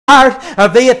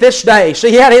of thee at this day. See,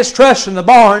 he had his trust in the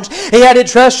barns. He had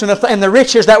his trust in the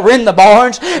riches that were in the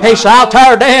barns. He said, I'll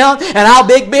tear down and I'll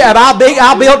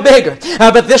build bigger.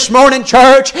 But this morning,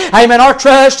 church, amen, our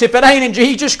trust, if it ain't in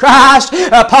Jesus Christ,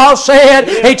 Paul said,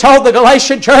 he told the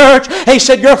Galatian church, he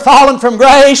said, you're fallen from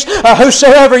grace,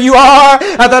 whosoever you are,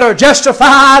 that are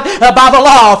justified by the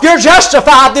law. If you're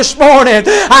justified this morning,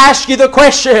 I ask you the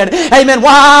question, amen,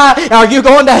 why are you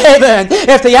going to heaven?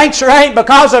 If the answer ain't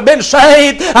because I've been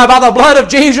saved by the blood of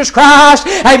Jesus Christ,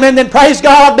 amen, then praise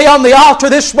God, I'd be on the altar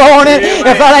this morning. Amen.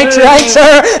 If that ain't your answer,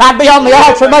 I'd be on the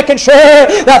altar making sure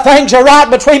that things are right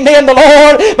between me and the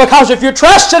Lord, because if you're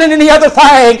trusting in any other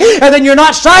thing, and then you're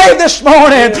not saved this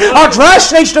morning, our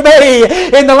trust needs to be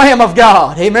in the Lamb of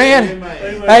God. Amen.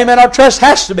 Amen. Amen. Our trust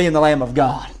has to be in the Lamb of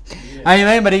God.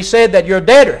 Amen. But he said that you're a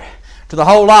debtor to the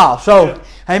whole law. So,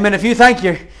 amen, if you think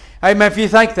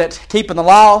that keeping the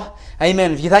law,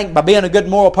 amen, if you think by being a good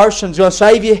moral person is going to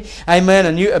save you,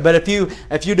 amen, but if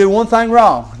you do one thing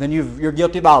wrong, then you're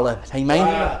guilty of all of it. Amen.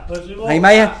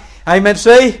 Amen. Amen.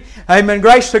 See? Amen.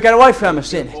 Grace took that away from us,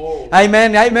 didn't it?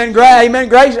 Amen. Amen.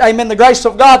 Grace. Amen. The grace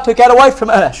of God took that away from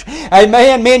us.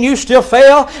 Amen. Me and you still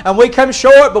fail, and we come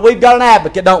short, but we've got an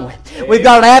advocate, don't we? We've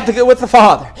got an advocate with the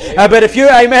Father. But if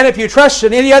you trust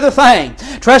in any other thing,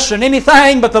 trust in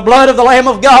anything but the blood of the Lamb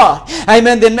of God,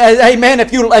 amen, then, amen,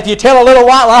 if you tell a little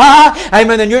white lie,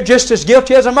 amen, then you're just as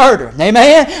guilty as a murderer.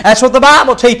 Amen. That's what the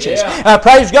Bible teaches.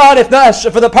 Praise God.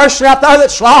 For the person out there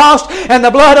that's lost, and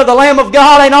the blood of the Lamb of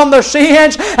God ain't on their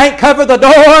sins, ain't covered the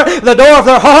door of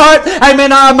their heart. Amen.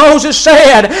 Moses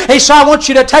said, he said, I want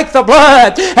you to take the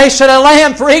blood. He said, a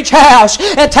lamb for each house,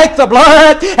 and take the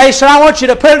blood. He said, I want you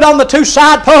to put it on the two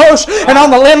side posts and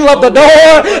on the lintel of the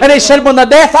door. And he said, when the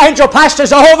death angel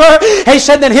passes over, he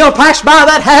said, then he'll pass by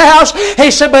that house.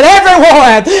 He said, but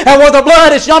everyone where the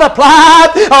blood is not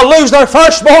applied will lose their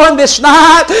firstborn this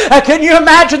night. Can you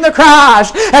imagine the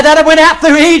cries that went out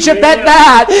through Egypt that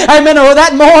night? Amen. Or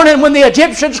that morning when the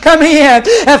Egyptians come in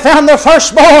and found their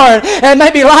firstborn, and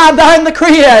maybe lying down in the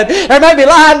crib, or maybe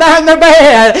lying down in their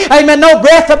bed. Amen. No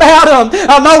breath about them,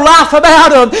 no life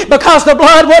about them, because the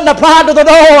blood wasn't applied to the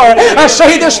door.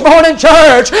 See, this morning,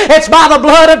 church, it's by the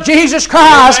blood of Jesus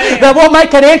Christ that we'll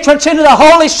make an entrance into the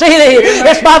holy city.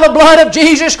 It's by the blood of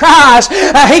Jesus Christ.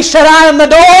 He said, I am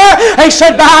the door. He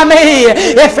said, by me,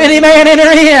 if any man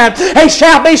enter in, he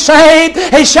shall be saved.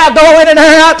 He shall go in and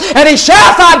out, and he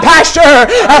shall find pasture.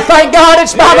 Thank God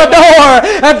it's by the door.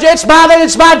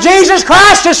 It's by Jesus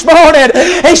Christ this morning.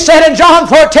 He said in John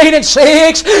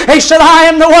 14:6, he said, I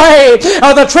am the way,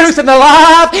 the truth, and the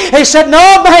life. He said,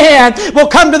 no man will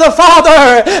come to the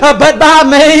Father but by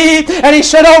me. And he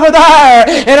said over there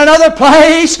in another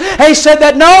place, he said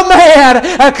that no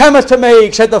man cometh to me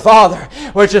except the Father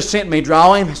which has sent me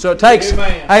draw him. So it takes,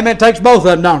 amen, takes both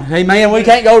of them, don't it? Amen. We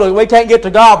can't get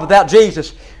to God without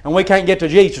Jesus. And we can't get to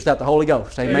Jesus without the Holy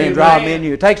Ghost. Amen. Draw him in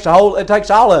you. It takes all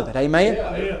of it. Amen.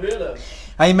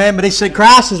 Amen. But he said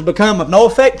Christ has become of no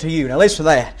effect to you. Now listen to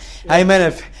that.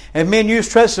 Amen. If men use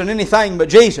trust in anything but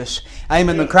Jesus,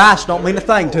 amen, then Christ don't mean a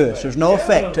thing to us. There's no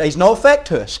effect. He's no effect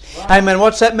to us. Amen.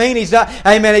 What's that mean?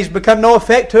 He's become no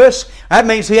effect to us. That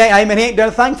means he ain't done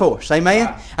a thing for us.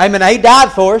 Amen. Amen. He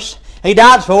died for us. He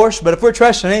died for us. But if we're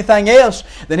trusting anything else,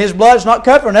 then His blood's not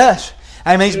covering us.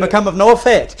 Amen. He's become of no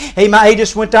effect. He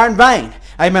just went there in vain.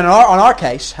 Amen. On our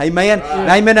case. Amen.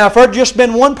 Right. Amen. Now, if it had just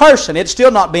been one person, it'd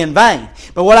still not be in vain.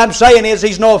 But what I'm saying is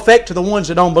He's no effect to the ones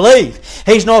that don't believe.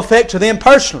 He's no effect to them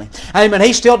personally. Amen.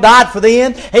 He still died for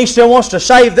them. He still wants to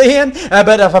save them.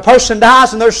 But if a person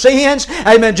dies in their sins,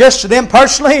 amen, just to them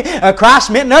personally, Christ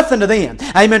meant nothing to them.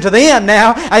 Amen. To them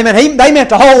now, amen, they meant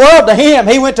the whole world to Him.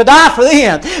 He went to die for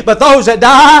them. But those that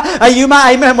die, you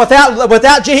might, amen,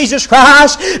 without Jesus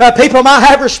Christ, people might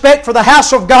have respect for the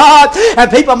house of God, and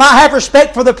people might have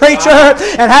respect for the preacher,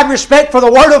 and have respect for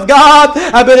the Word of God.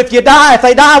 But if they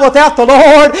die without the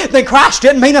Lord, then Christ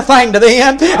didn't mean a thing to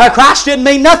them. Christ didn't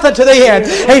mean nothing to them.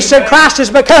 He said Christ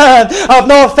has become of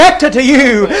no effect to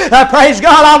you. Praise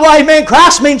God. Amen.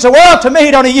 Christ means the world to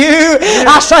me, don't you?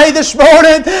 I say this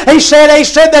morning, He said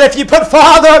that if you put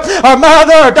father or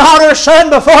mother or daughter or son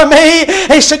before me,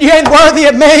 He said you ain't worthy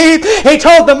of me. He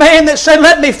told the man that said,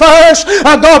 let me first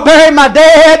go bury my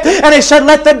dead. And He said,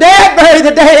 let the dead bury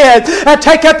the dead.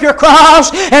 take up your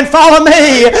cross and follow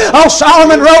me. Oh,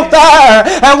 Solomon wrote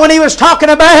there when he was talking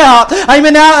about,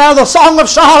 amen, now the Song of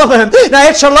Solomon. Now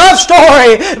it's a love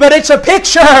story, but it's a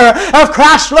picture of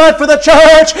Christ's love for the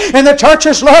church and the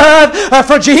church's love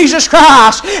for Jesus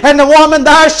Christ. And the woman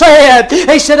there said,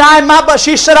 she said, I am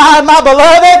my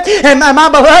beloved, and my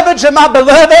beloved's, and my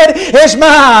beloved is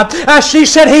mine. She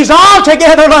said, He's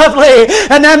altogether lovely.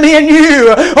 And now me and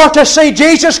you ought to see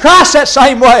Jesus Christ that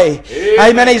same way.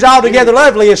 Amen. He's altogether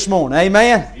lovely this morning.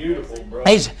 Amen. Beautiful, bro.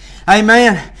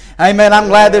 Amen. Amen. I'm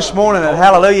glad this morning that,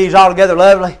 hallelujah, He's altogether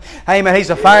lovely. Amen. He's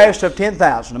the fairest of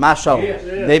 10,000 of my soul.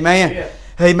 Amen.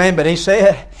 Amen. But He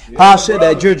said, Paul said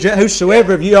that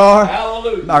whosoever of you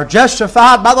are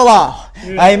justified by the law.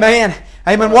 Amen.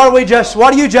 Amen. What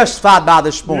are you justified by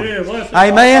this morning?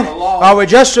 Amen. Are we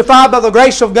justified by the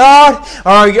grace of God?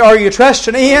 Or are you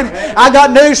trusting in? I got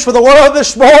news for the world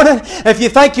this morning. If you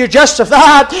think you're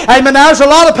justified, amen, there's a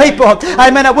lot of people,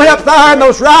 amen, that went up there in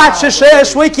those riots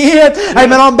this weekend,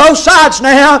 amen, on both sides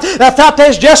now, that thought they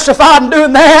was justified in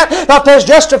doing that, thought they was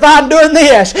justified in doing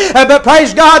this. But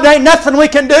praise God, there ain't nothing we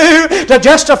can do to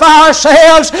justify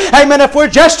ourselves. Amen. If we're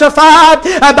justified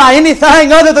by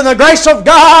anything other than the grace of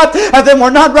God, then we're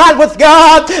not right with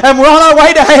God, and we're on our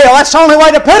way to hell. That's the only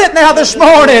way to put it now this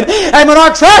morning. And when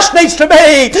our trust needs to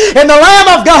be in the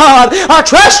Lamb of God, our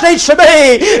trust needs to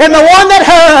be in the one that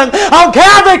hung on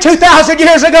Calvary 2,000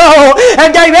 years ago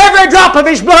and gave every drop of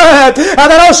His blood.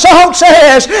 That old song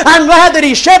says, I'm glad that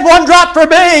He shed one drop for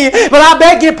me, but I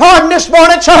beg your pardon this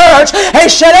morning, church.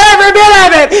 He shed every bit of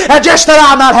it just that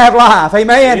I might have life.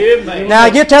 Amen. Amen.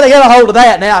 Now you tell you get a hold of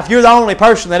that. Now, if you're the only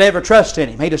person that ever trusted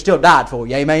Him, He'd have still died for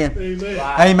you. Amen. Amen.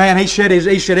 Amen. He shed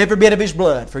every bit of His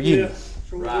blood for you.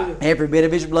 Right. Every bit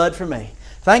of His blood for me.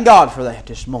 Thank God for that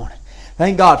this morning.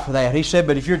 Thank God for that. He said,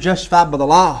 but if you're justified by the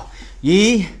law,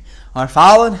 ye are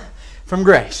fallen from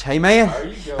grace. Amen.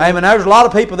 Amen. There's a lot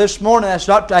of people this morning that's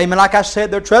not, amen, like I said,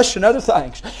 they're trusting other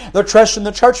things. They're trusting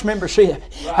the church membership.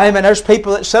 Right. Amen. There's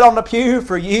people that sit on the pew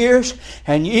for years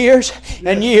and years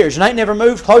and years and ain't never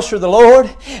moved closer to the Lord.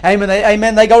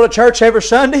 Amen. They go to church every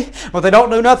Sunday, but they don't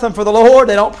do nothing for the Lord.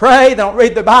 They don't pray. They don't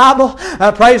read the Bible.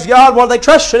 Praise God. What are they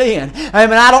trusting in?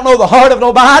 Amen. I don't know the heart of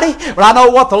nobody, but I know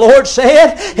what the Lord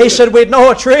said. He said we'd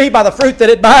know a tree by the fruit that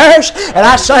it bears. And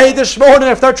I say this morning,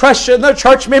 if they're trusting their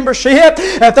church membership,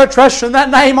 if they're trusting that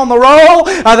name on the roll,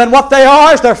 then what they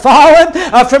are is they're fallen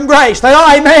from grace. They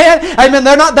are, amen. Amen.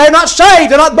 They're not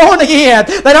saved. They're not born again.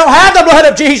 They don't have the blood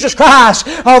of Jesus Christ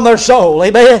on their soul.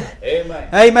 Amen. Amen.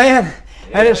 Amen.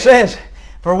 And it says,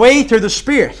 for we through the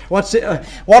Spirit. What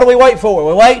do we wait for?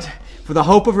 We wait for the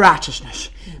hope of righteousness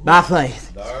by faith.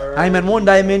 Amen. One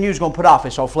day, men, you's going to put off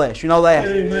this old flesh. You know that?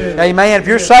 Amen. Amen. If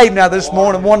you're saved now this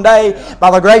morning, one day,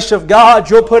 by the grace of God,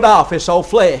 you'll put off this old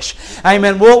flesh.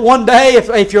 Amen. Well, one day,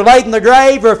 if you're laid in the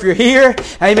grave or if you're here,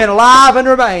 amen, alive and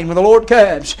remain when the Lord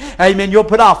comes, amen, you'll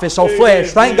put off this old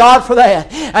flesh. Thank God for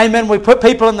that. Amen. We put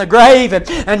people in the grave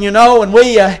and you know, and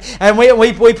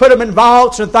we put them in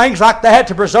vaults and things like that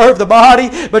to preserve the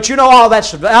body. But you know, all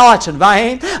that's in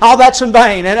vain. All that's in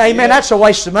vain. And amen, that's a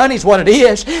waste of money is what it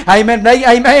is. Amen.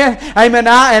 Amen. Amen.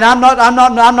 I'm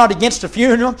not against a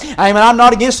funeral. Amen. I'm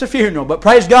not against a funeral. But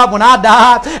praise God, when I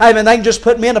die, amen, they can just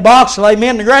put me in a box and lay me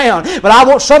in the ground. But I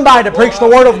want somebody to preach the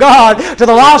Word of God to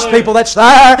the lost people that's there.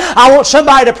 I want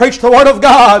somebody to preach the Word of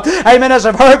God. Amen. As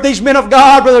I've heard these men of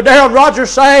God, Brother Darrell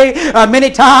Rogers say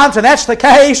many times, and that's the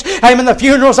case. Amen. The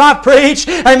funerals I've preached,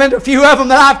 amen, a few of them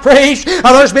that I've preached,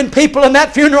 there's been people in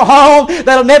that funeral home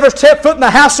that'll never step foot in the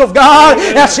house of God.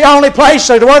 That's the only place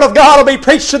the Word of God will be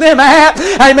preached to them at.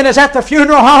 Amen. Is at the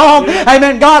funeral home.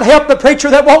 Amen. God help the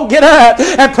preacher that won't get up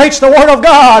and preach the Word of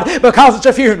God because it's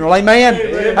a funeral. Amen.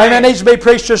 Amen. It needs to be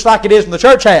preached just like it is in the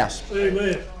church house.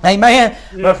 Amen. Amen.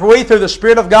 But for we through the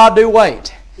Spirit of God do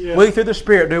wait. We through the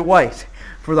Spirit do wait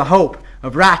for the hope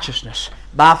of righteousness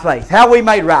by faith. How are we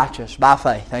made righteous? By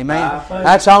faith. Amen. By faith.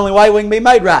 That's the only way we can be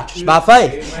made righteous. By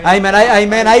faith. Amen.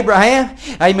 Amen. Abraham,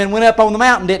 amen, went up on the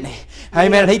mountain, didn't he?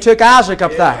 Amen. And he took Isaac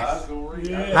up there.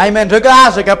 Amen. Took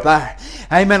Isaac up there.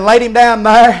 Amen. Laid him down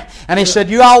there. And he said,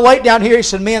 you all wait down here. He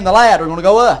said, me and the lad are going to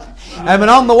go up. Amen.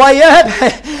 On the way up,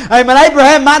 amen,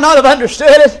 Abraham might not have understood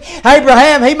it.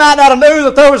 Abraham, he might not have knew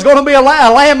that there was going to be a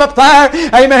lamb up there.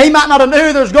 Amen. He might not have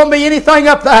knew there was going to be anything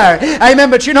up there.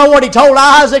 Amen. But you know what he told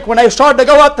Isaac when they started to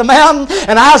go up the mountain?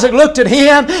 And Isaac looked at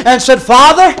him and said,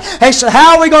 Father, he said,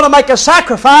 how are we going to make a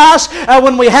sacrifice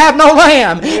when we have no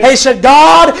lamb? He said,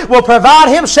 God will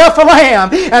provide Himself a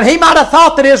lamb. And he might have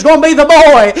thought that it was going to be the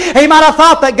boy. He might have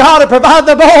thought that God had provided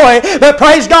the boy. But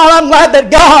praise God, I'm glad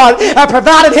that God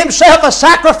provided Himself Himself a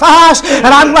sacrifice, and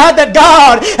I'm glad that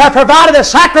God provided a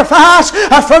sacrifice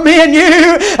for me and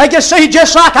you. And you see,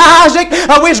 just like Isaac,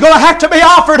 we was going to have to be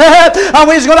offered up,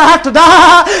 we was going to have to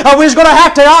die, we was going to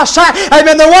have to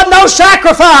amen. There wasn't no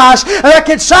sacrifice that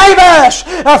could save us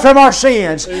from our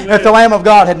sins. Amen. If the Lamb of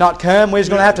God had not come, we was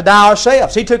going to have to die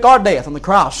ourselves. He took our death on the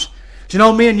cross. Do you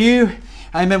know, me and you,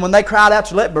 amen, when they cried out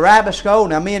to let Barabbas go,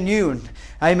 now me and you, and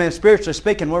amen, spiritually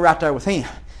speaking, we're right there with Him.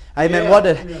 Amen.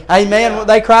 Amen. Yeah.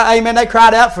 They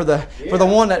cried out for the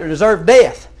one that deserved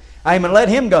death. Amen. Let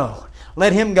him go.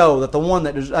 Let him go. That the one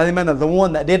that the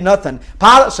one that did nothing.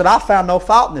 Pilate said, I found no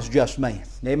fault in this just man.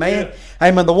 Amen. Yeah.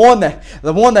 Amen. The one that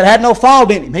had no fault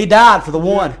in him. He died for the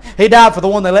one. He died for the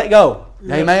one they let go.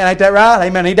 Yeah. Amen. Ain't that right?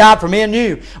 Amen. He died for me and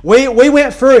you. We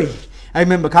went free.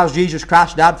 Amen. Because Jesus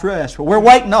Christ died for us. But we're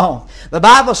waiting on. The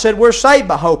Bible said we're saved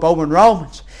by hope over in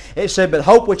Romans. It said, but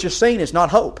hope which is seen is not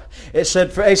hope. It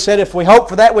said if we hope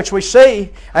for that which we see,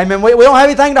 amen, we don't have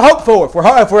anything to hope for.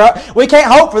 We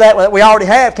can't hope for that we already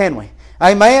have, can we?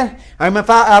 Amen. Amen. If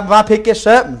I pick this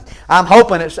up and I'm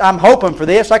hoping for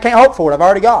this, I can't hope for it. I've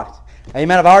already got it.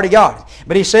 Amen. I've already got it.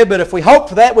 But he said, but if we hope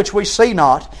for that which we see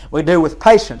not, we do with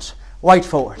patience wait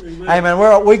for it. Amen.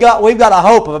 We've got a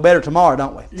hope of a better tomorrow,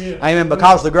 don't we? Yeah. Amen.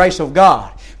 Because of the grace of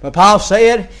God. But Paul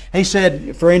said, he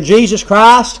said, for in Jesus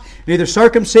Christ, neither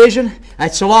circumcision,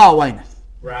 that's the law, ain't it?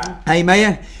 Right.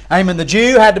 Amen. Amen. The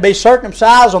Jew had to be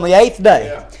circumcised on the 8th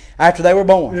day after they were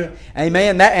born. Yeah.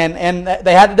 Amen. And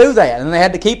they had to do that. And they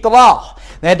had to keep the law.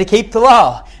 They had to keep the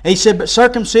law. He said, but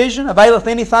circumcision availeth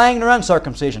anything nor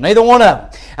uncircumcision. Neither one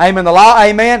of them. Amen. The law,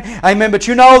 amen. Amen. But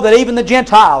you know that even the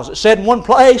Gentiles, it said in one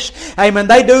place, amen,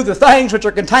 they do the things which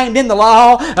are contained in the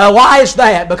law. Why is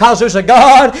that? Because there's a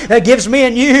God that gives me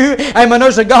and you. Amen.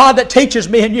 There's a God that teaches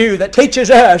me and you, that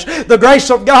teaches us. The grace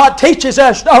of God teaches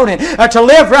us, don't it? To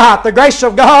live right. The grace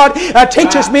of God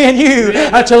teaches me and you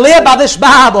to live by this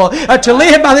Bible. To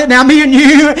live by it. Now me and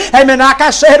you, amen, like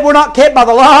I said, we're not kept by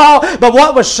the law, but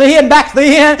what was sin back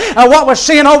then, what was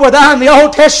sin over there in the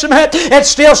Old Testament, it's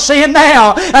still sin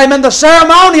now. Amen. The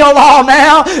ceremonial law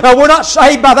now, we're not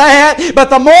saved by that, but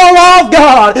the moral law of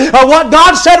God, what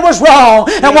God said was wrong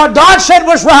and what God said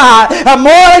was right,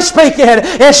 morally speaking,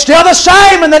 is still the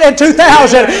same in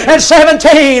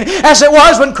 2017 as it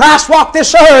was when Christ walked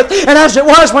this earth and as it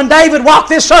was when David walked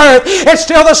this earth. It's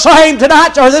still the same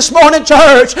tonight or this morning,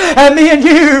 church. And me and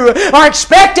you are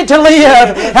expected to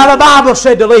live how the Bible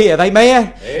said to live.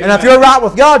 Amen. And if you're right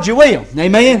with God, you will.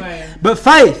 Amen. But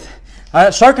faith,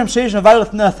 circumcision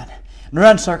availeth nothing, nor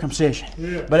uncircumcision.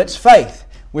 Yeah. But it's faith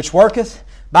which worketh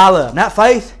by love. Not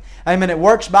faith, amen, it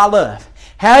works by love.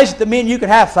 How is it that me and you can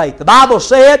have faith? The Bible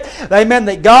said, amen,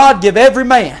 that God give every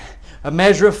man a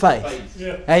measure of faith.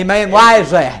 Yeah. Amen. Why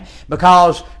is that?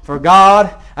 Because for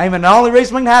God, amen, the only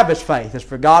reason we can have His faith is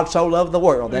for God so loved the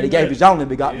world that He gave His only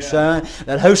begotten Son,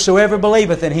 that whosoever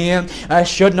believeth in Him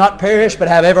should not perish but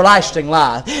have everlasting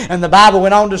life. And the Bible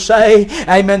went on to say,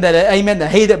 amen,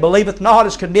 that he that believeth not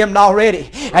is condemned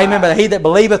already. Amen. But he that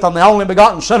believeth on the only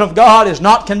begotten Son of God is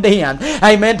not condemned.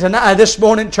 Amen. Tonight, this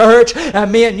morning, church,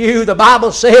 me and you, the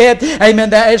Bible said,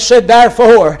 amen, that it said,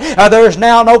 therefore, there is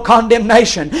now no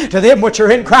condemnation to them which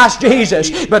are in Christ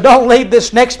Jesus. But don't leave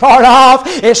this next part off.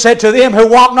 It said, to them who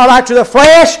walk not after the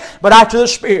flesh, but after the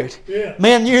Spirit. Yeah.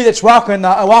 Me and you that's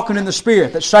walking in the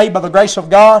Spirit, that's saved by the grace of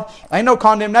God, ain't no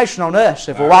condemnation on us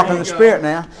if we're walking in the Spirit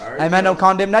now. Ain't no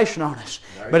condemnation on us.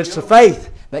 But it's the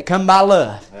faith that come by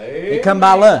love. It come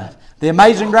by love. The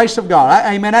amazing grace of God.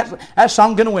 Amen. That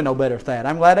song couldn't win no better than that.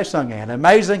 I'm glad they sung it. The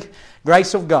amazing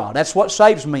grace of God. That's what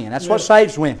saves men. That's what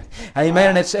saves women.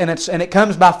 Amen. And it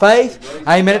comes by faith.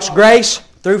 Amen. It's grace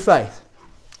through faith.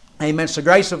 Amen. It's the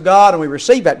grace of God, and we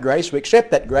receive that grace. We accept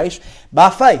that grace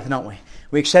by faith, don't we?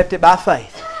 We accept it by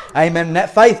faith. Amen. And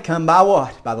that faith come by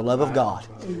what? By the love of God.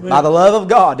 By the love of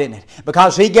God, didn't it?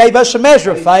 Because He gave us a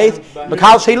measure of faith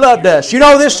because He loved us. You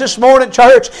know this morning,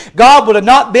 church, God would have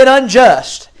not been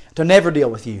unjust to never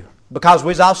deal with you because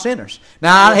we're all sinners.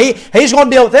 Now, He's going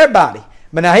to deal with everybody.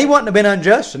 But now He wouldn't have been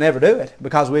unjust to never do it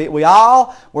because we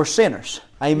all were sinners.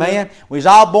 Amen. We was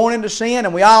all born into sin,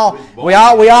 and we all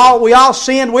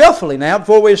sinned willfully. Now,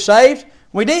 before we were saved,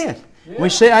 we did. Yeah. We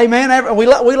said, amen.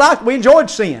 We enjoyed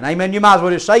sin. Amen. You might as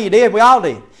well just say you did. We all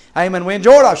did. Amen. We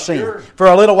enjoyed our sin for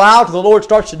a little while till the Lord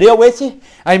starts to deal with you.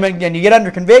 Amen. And you get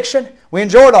under conviction. We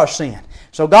enjoyed our sin.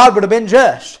 So God would have been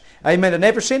just. Amen. To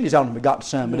never send His only begotten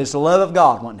Son, but it's the love of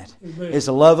God, wasn't it? Amen. It's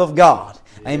the love of God.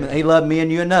 Amen. He loved me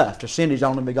and you enough to send His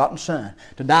only begotten Son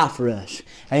to die for us.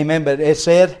 Amen. But it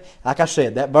said, like I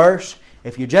said, that verse,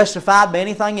 If you're justified by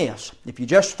anything else, if you're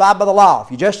justified by the law,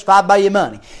 if you're justified by your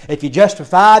money, if you're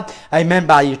justified, amen,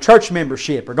 by your church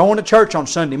membership or going to church on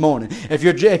Sunday morning, if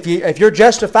you're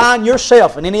justifying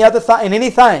yourself in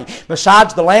anything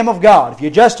besides the Lamb of God, if you're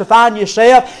justifying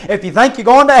yourself, if you think you're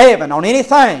going to heaven on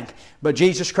anything but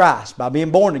Jesus Christ by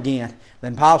being born again,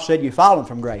 then Paul said you're fallen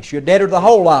from grace. You're debtor to the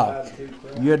whole law.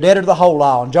 You're a debtor to the whole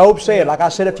law. And Job said, like I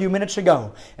said a few minutes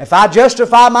ago, if I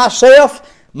justify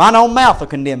myself, mine own mouth will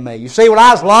condemn me. You see, when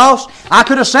I was lost, I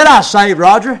could have said I was saved,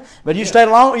 Roger, but you stayed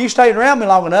around me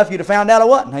long enough, you'd have found out I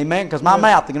wasn't. Amen. Because my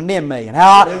mouth would condemn me, and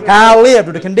how I lived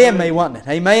would have condemned me, wasn't it?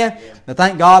 Amen. But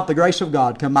thank God, the grace of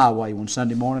God come my way one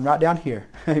Sunday morning right down here.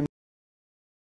 Amen.